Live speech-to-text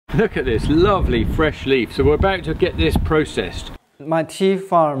Look at this lovely fresh leaf. So we're about to get this processed. My tea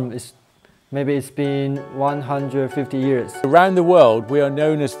farm is maybe it's been 150 years. Around the world, we are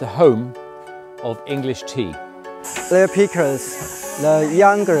known as the home of English tea. They're pickers, the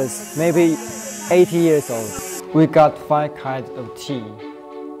youngest, maybe 80 years old. We got 5 kinds of tea.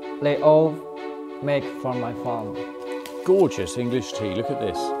 They all make from my farm. Gorgeous English tea, look at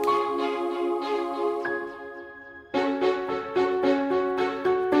this.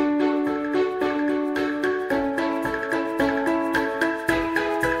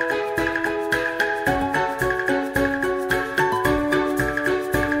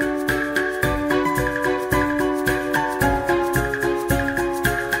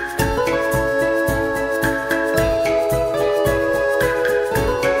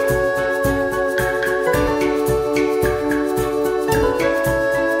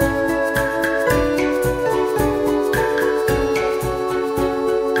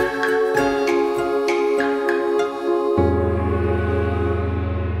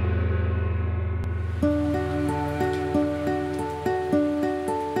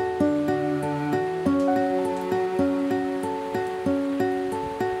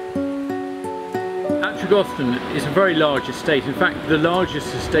 Tregothnan is a very large estate, in fact the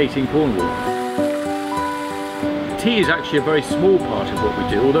largest estate in Cornwall. Tea is actually a very small part of what we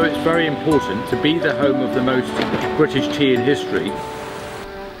do, although it's very important to be the home of the most British tea in history.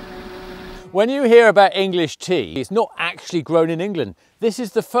 When you hear about English tea, it's not actually grown in England. This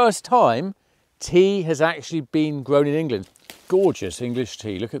is the first time tea has actually been grown in England. Gorgeous English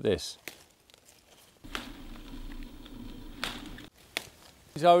tea, look at this.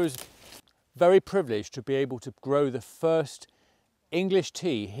 I was very privileged to be able to grow the first English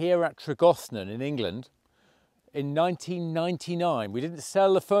tea here at Tregothnan in England in 1999. We didn't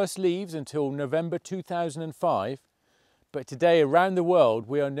sell the first leaves until November 2005, but today around the world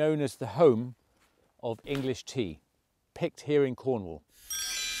we are known as the home of English tea, picked here in Cornwall.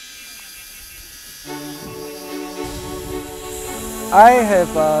 I have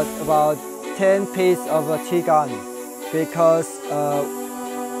about 10 pieces of a tea garden because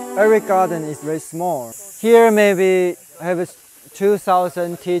every garden is very small. Here maybe I have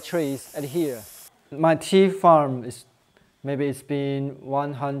 2,000 tea trees at here. My tea farm is maybe it's been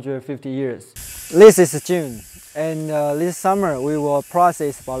 150 years. This is June, and this summer we will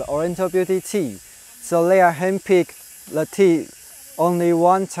process about Oriental Beauty tea. So they are hand-picked the tea, only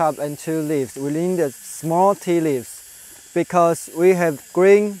 1 tub and 2 leaves within the small tea leaves, because we have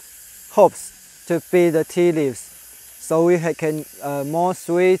green hops to feed the tea leaves. So we can more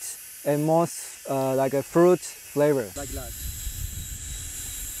sweet and more like a fruit flavor. Like that.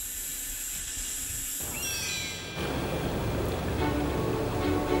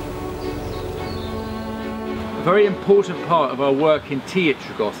 A very important part of our work in tea at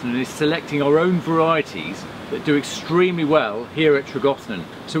Tregothnan is selecting our own varieties that do extremely well here at Tregothnan.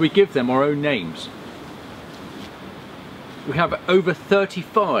 So we give them our own names. We have over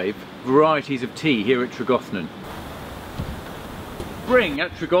 35 varieties of tea here at Tregothnan. Spring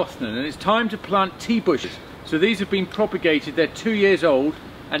at Tregothnan, and it's time to plant tea bushes. So these have been propagated, they're 2 years old,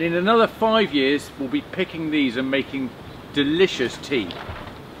 and in another 5 years we'll be picking these and making delicious tea.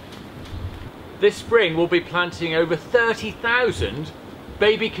 This spring we'll be planting over 30,000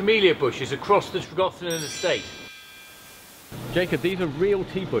 baby camellia bushes across the Tregothnan estate. Jacob, these are real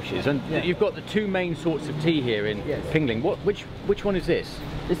tea bushes, and yeah, you've got the 2 main sorts of tea here in Pinglin. Which one is this?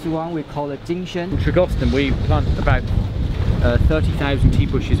 This one we call it Jingshen. In Tregothnan we plant about 30,000 tea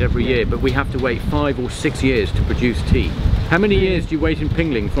bushes every year, but we have to wait 5 or 6 years to produce tea. How many years do you wait in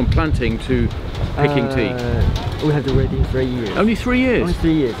Pinglin from planting to picking tea? We have to wait in 3 years. Only 3 years? Only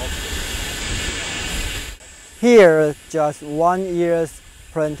 3 years. Here, just 1 year's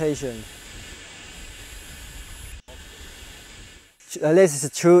plantation. This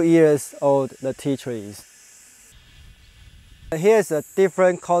is 2 years old, the tea trees. Here's a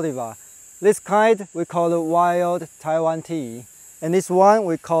different cultivar. This kind we call the wild Taiwan tea, and this one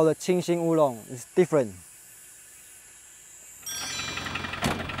we call the Qingxin Oolong. It's different.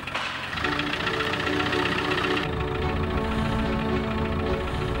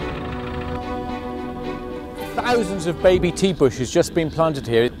 Thousands of baby tea bushes just been planted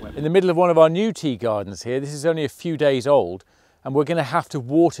here in the middle of one of our new tea gardens here. This is only a few days old, and we're going to have to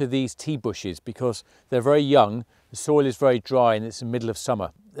water these tea bushes because they're very young, the soil is very dry, and it's the middle of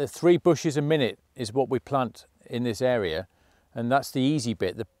summer. 3 bushes a minute is what we plant in this area, and that's the easy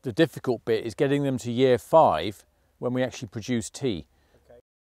bit. The difficult bit is getting them to year 5 when we actually produce tea. Okay.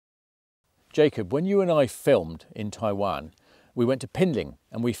 Jacob, when you and I filmed in Taiwan, we went to Pinglin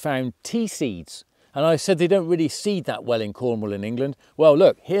and we found tea seeds And I said they don't really seed that well in Cornwall in England. Well,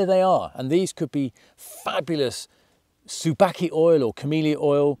 look, here they are. And these could be fabulous Subaki oil or camellia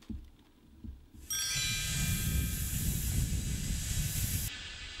oil.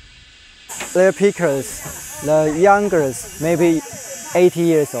 Their pickers, the youngest, maybe 80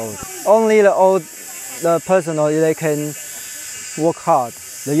 years old. Only the person, they can work hard.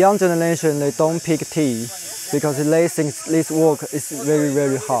 The young generation, they don't pick tea because they think this work is very,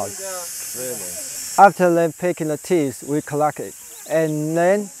 very hard. Really? After they picking the teas, we collect it. And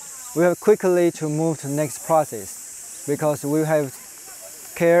then we have quickly to move to the next process because we have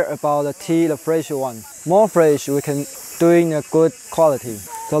care about the tea, the fresh one. More fresh, we can doing a good quality.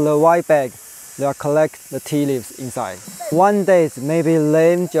 So the white bag, they'll collect the tea leaves inside. One day, maybe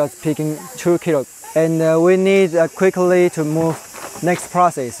them just picking 2 kilos. And we need quickly to move next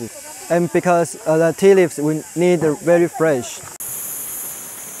process. And because the tea leaves, we need very fresh.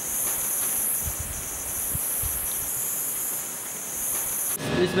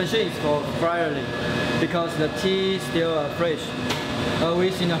 This machine is for frying because the tea is still fresh.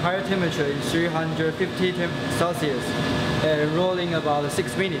 Within a higher temperature in 350 Celsius and rolling about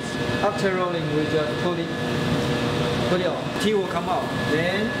 6 minutes. After rolling, we just put it on. Tea will come out.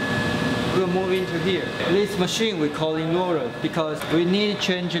 Then we'll move into here. This machine we call in roller because we need to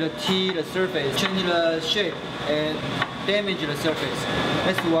change the tea, the surface, change the shape and damage the surface.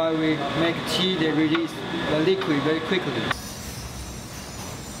 That's why we make tea, they release the liquid very quickly.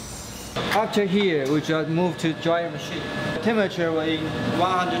 After here, we just move to dryer machine. The temperature will in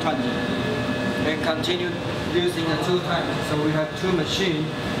 120 and continue using the 2 times. So we have 2 machines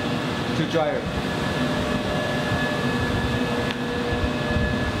to dryer.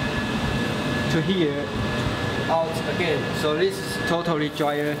 To here, out again. So this is totally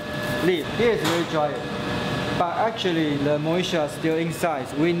dryer leaf. Here is very dry, but actually the moisture is still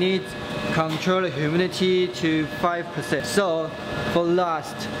inside. We need control the humidity to 5%. So for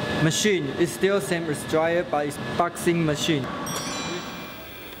last machine, it's still same as dryer, but it's boxing machine.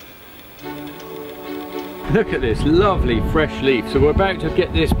 Look at this lovely fresh leaf. So we're about to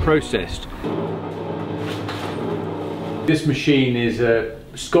get this processed. This machine is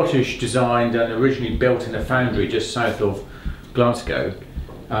Scottish designed and originally built in a foundry just south of Glasgow.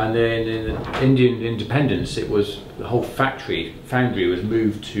 And then in the Indian independence, the whole foundry was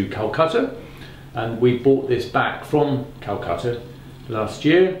moved to Calcutta, and we bought this back from Calcutta last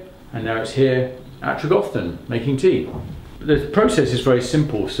year, and now it's here at Tregothnan making tea. The process is very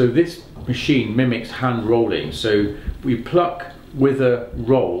simple. So this machine mimics hand rolling. So we pluck with a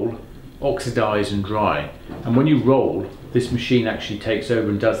roll, oxidize and dry, and when you roll, this machine actually takes over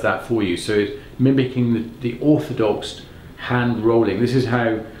and does that for you. So it's mimicking the orthodox hand rolling. This is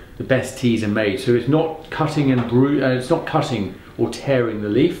how the best teas are made. So it's not cutting and it's not cutting or tearing the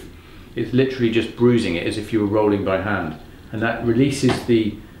leaf. It's literally just bruising it as if you were rolling by hand, and that releases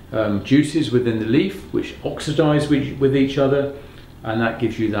the juices within the leaf, which oxidize with each other, and that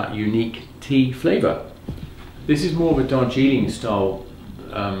gives you that unique tea flavour. This is more of a Darjeeling style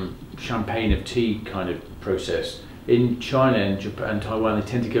champagne of tea kind of process. In China and Japan and Taiwan, they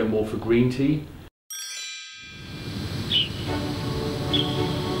tend to go more for green tea.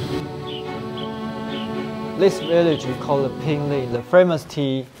 This village we call it Pinglin. The famous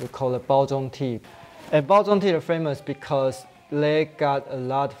tea we call it Baozhong tea. And Baozhong tea is famous because they got a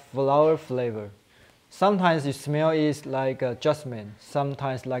lot of flower flavor. Sometimes the smell is like a jasmine,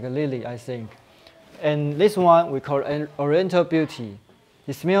 sometimes like a lily, I think. And this one we call Oriental Beauty.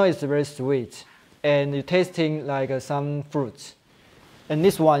 The smell is very sweet, and you're tasting like some fruits. And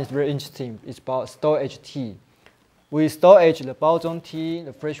this one is very interesting. It's about store-aged tea. We store-age the Baozhong tea,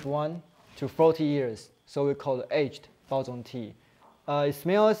 the fresh one, to 40 years. So we call it aged Baozhong tea. It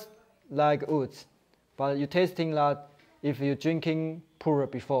smells like woods, but you're tasting that if you're drinking pura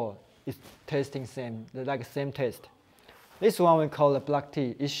before, it's tasting same, like same taste. This one we call it black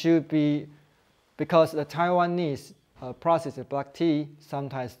tea. It should be, because the Taiwanese process of black tea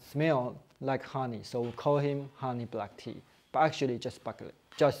sometimes smell like honey, so we call him honey black tea. But actually just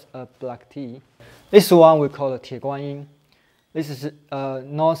a black tea. This one we call it Tie Guanyin. This is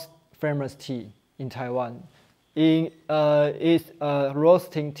most famous tea in Taiwan. It's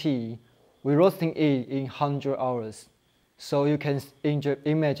roasting tea. We're roasting it in 100 hours. So you can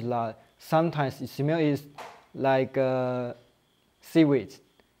imagine that sometimes the smell is like seaweed,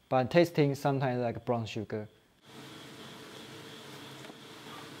 but tasting sometimes like brown sugar.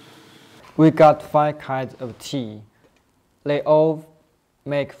 We got 5 kinds of tea. They all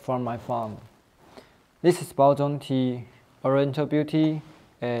make from my farm. This is Baozhong tea, Oriental Beauty,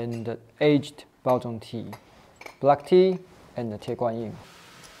 and aged Baozhong tea, black tea, and Tie Guanyin.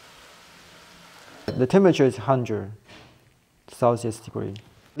 The temperature is 100 Celsius degree.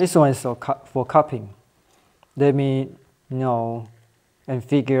 This one is for cupping. Let me know and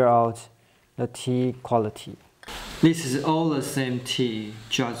figure out the tea quality. This is all the same tea,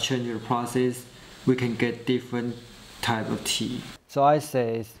 just change the process. We can get different type of tea. So I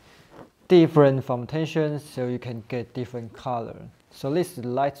say different fermentations, so you can get different color. So this is the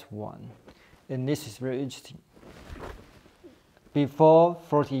light one, and this is very interesting. Before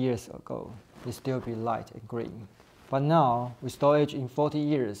 40 years ago, it still be light and green. But now, with storage in 40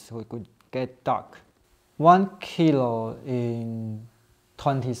 years, we could get dark. 1 kilo in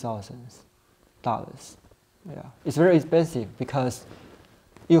 $20,000. Yeah, it's very expensive because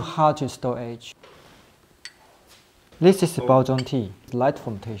it's hard to storage. This is the Baozhong tea, light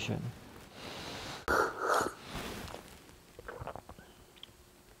fermentation.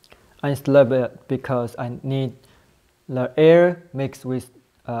 I slab it because I need the air mixed with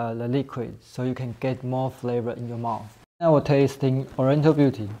the liquid, so you can get more flavor in your mouth. Now we're tasting Oriental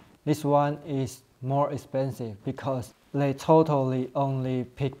Beauty. This one is more expensive because they totally only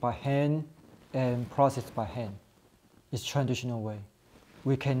pick by hand and process by hand. It's traditional way.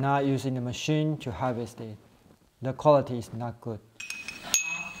 We cannot use in the machine to harvest it. The quality is not good.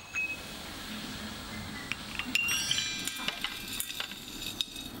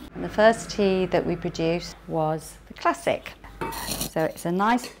 The first tea that we produced was the classic. So it's a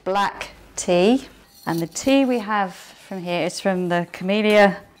nice black tea, and the tea we have from here is from the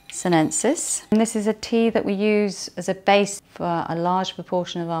Camellia sinensis. And this is a tea that we use as a base for a large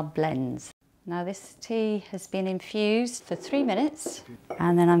proportion of our blends. Now this tea has been infused for 3 minutes,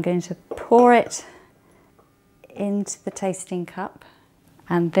 and then I'm going to pour it into the tasting cup.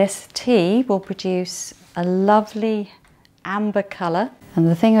 And this tea will produce a lovely amber colour. And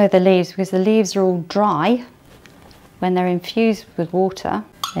the thing with the leaves, because the leaves are all dry, when they're infused with water,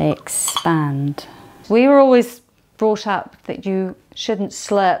 they expand. We were always brought up that you shouldn't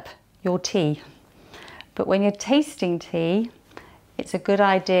slurp your tea. But when you're tasting tea, it's a good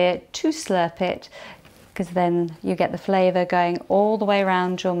idea to slurp it, because then you get the flavour going all the way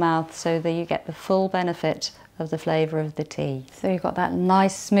around your mouth, so that you get the full benefit of the flavour of the tea. So you've got that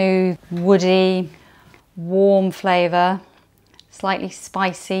nice, smooth, woody, warm flavour, slightly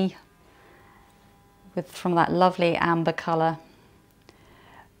spicy, from that lovely amber colour.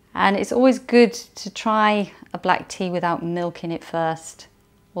 And it's always good to try a black tea without milk in it first,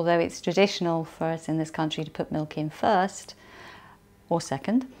 although it's traditional for us in this country to put milk in first or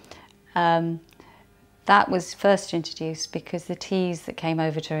second. That was first introduced because the teas that came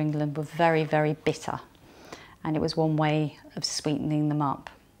over to England were very, very bitter, and it was one way of sweetening them up.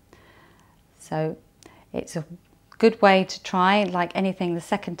 So it's a good way to try. Like anything, the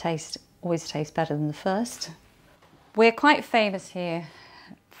second taste always tastes better than the first. We're quite famous here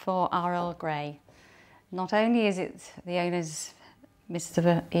for our Earl Grey. Not only is it the owner's,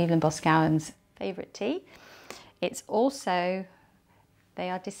 Mr. Evelyn Boscawen's favourite tea, it's also, they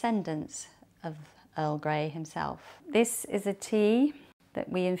are descendants of Earl Grey himself. This is a tea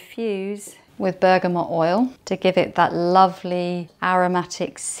that we infuse with bergamot oil to give it that lovely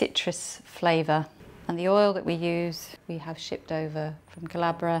aromatic citrus flavour. And the oil that we use, we have shipped over from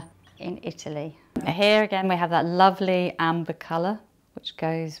Calabria in Italy. Here again we have that lovely amber colour which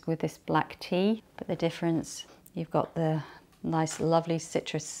goes with this black tea, but the difference, you've got the nice lovely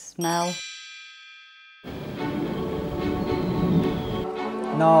citrus smell.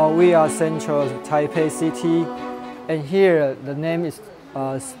 Now we are central Taipei City, and here the name is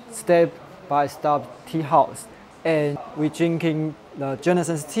Step by Step Tea House, and we're drinking the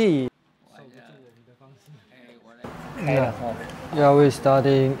Jonathan's tea. Yeah, we're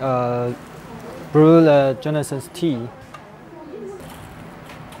starting brew the Jonathan's tea.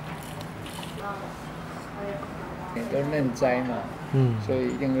 都嫩摘嘛，所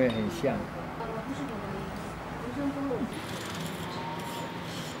以一定会很像。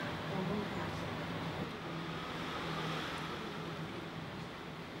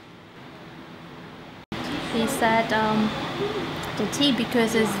He said the tea,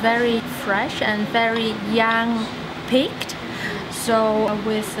 because it's very fresh and very young picked, so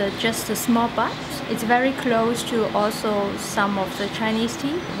with just a small bud, it's very close to also some of the Chinese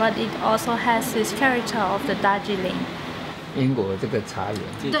tea, but it also has this character of the Darjeeling. 英国这个茶园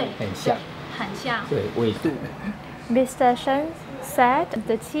很像，很像。对纬度。Mr. Shen said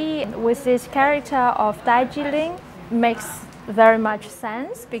the tea with this character of Darjeeling makes very much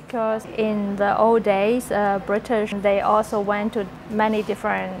sense, because in the old days, British, they also went to many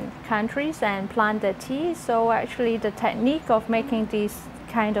different countries and planted tea. So actually the technique of making this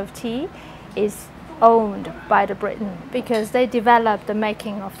kind of tea is owned by the Britain because they developed the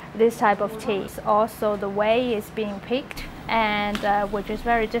making of this type of tea. Also the way it's being picked, and which is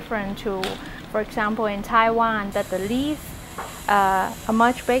very different to, for example, in Taiwan, that the leaves are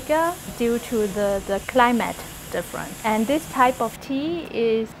much bigger due to the climate difference. And this type of tea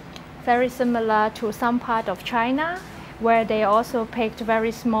is very similar to some part of China, where they also picked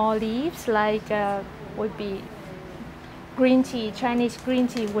very small leaves, like would be green tea. Chinese green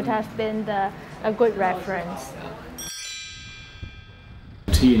tea would have been a good reference.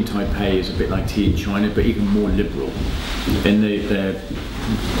 Tea in Taipei is a bit like tea in China, but even more liberal. And they're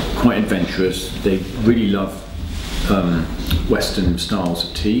quite adventurous. They really love Western styles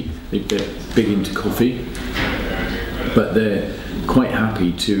of tea. They're big into coffee, but they're quite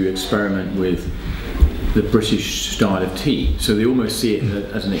happy to experiment with the British style of tea. So they almost see it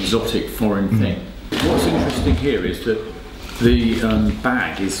as an exotic foreign thing. What's interesting here is that the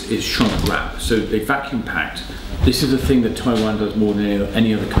bag is shrunk wrap, so they vacuum packed. This is a thing that Taiwan does more than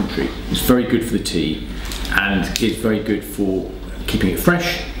any other country. It's very good for the tea, and it's very good for keeping it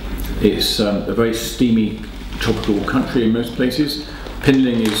fresh. It's a very steamy tropical country in most places.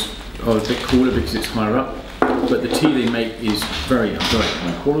 Pinglin is a bit cooler because it's higher up, but the tea they make is very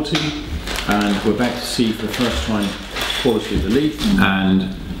high quality, and we're about to see for the first time quality of the leaf,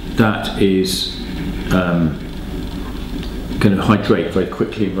 and that is going to hydrate very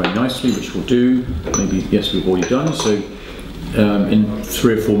quickly and very nicely, which we'll do. Maybe, yes, we've already done. So in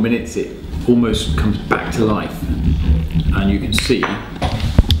 3 or 4 minutes it almost comes back to life, and you can see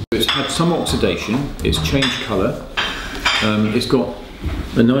it's had some oxidation, it's changed colour, it's got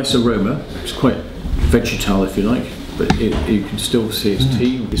a nice aroma, it's quite vegetal if you like, but you can still see it's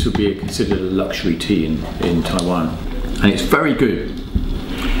tea. This would be considered a luxury tea in Taiwan, and it's very good.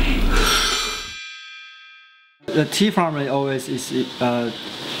 The tea farmer always is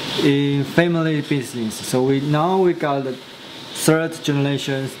in family business, so now we got the 3rd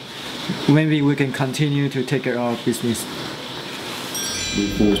generation. Maybe we can continue to take care of our business.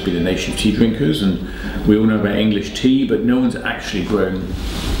 We've always been a nation of tea drinkers, and we all know about English tea, but no one's actually grown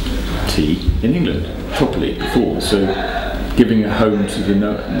tea in England properly before. So giving a home to the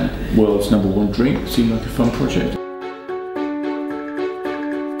world's #1 drink seemed like a fun project.